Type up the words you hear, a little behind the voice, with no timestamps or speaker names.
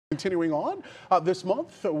continuing on. This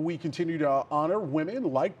month, we continue to honor women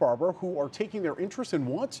like Barbara who are taking their interests and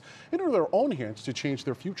wants into their own hands to change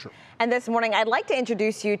their future. And this morning, I'd like to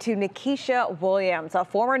introduce you to Nikesha Williams, a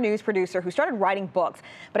former news producer who started writing books.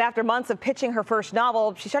 But after months of pitching her first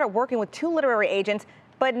novel, she started working with 2 literary agents,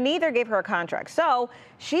 but neither gave her a contract. So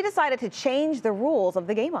she decided to change the rules of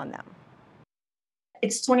the game on them.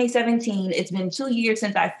 It's 2017. It's been 2 years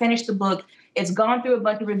since I finished the book. It's gone through a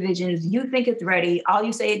bunch of revisions. You think it's ready. All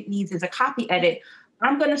you say it needs is a copy edit.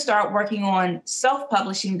 I'm going to start working on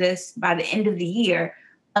self-publishing this by the end of the year,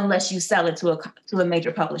 unless you sell it to a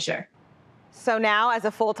major publisher. So now, as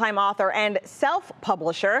a full-time author and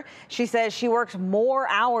self-publisher, she says she works more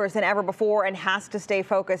hours than ever before and has to stay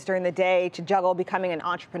focused during the day to juggle becoming an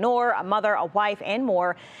entrepreneur, a mother, a wife, and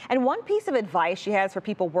more. And one piece of advice she has for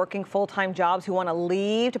people working full-time jobs who want to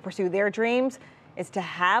leave to pursue their dreams is to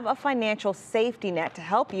have a financial safety net to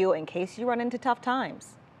help you in case you run into tough times.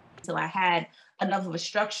 So I had enough of a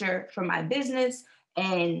structure for my business,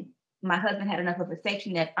 and my husband had enough of a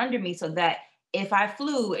safety net under me so that if I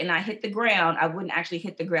flew and I hit the ground, I wouldn't actually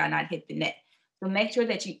hit the ground, I'd hit the net. So make sure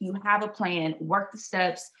that you have a plan, work the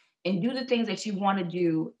steps, and do the things that you want to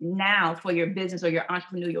do now for your business or your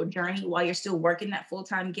entrepreneurial journey while you're still working that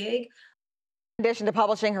full-time gig. In addition to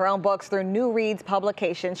publishing her own books through New Reads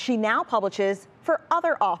Publications, she now publishes for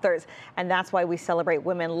other authors. And that's why we celebrate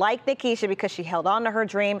women like Nikesha, because she held on to her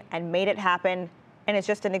dream and made it happen. And it's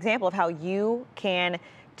just an example of how you can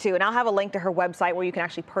too. And I'll have a link to her website where you can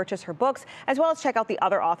actually purchase her books, as well as check out the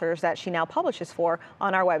other authors that she now publishes for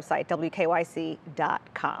on our website,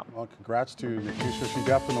 WKYC.com. Well, congrats to Nikesha. She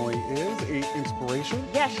definitely is an inspiration.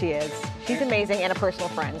 Yes, she is. She's amazing and a personal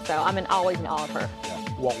friend. So I'm always in awe of her. Yeah.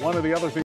 Well, one of the other things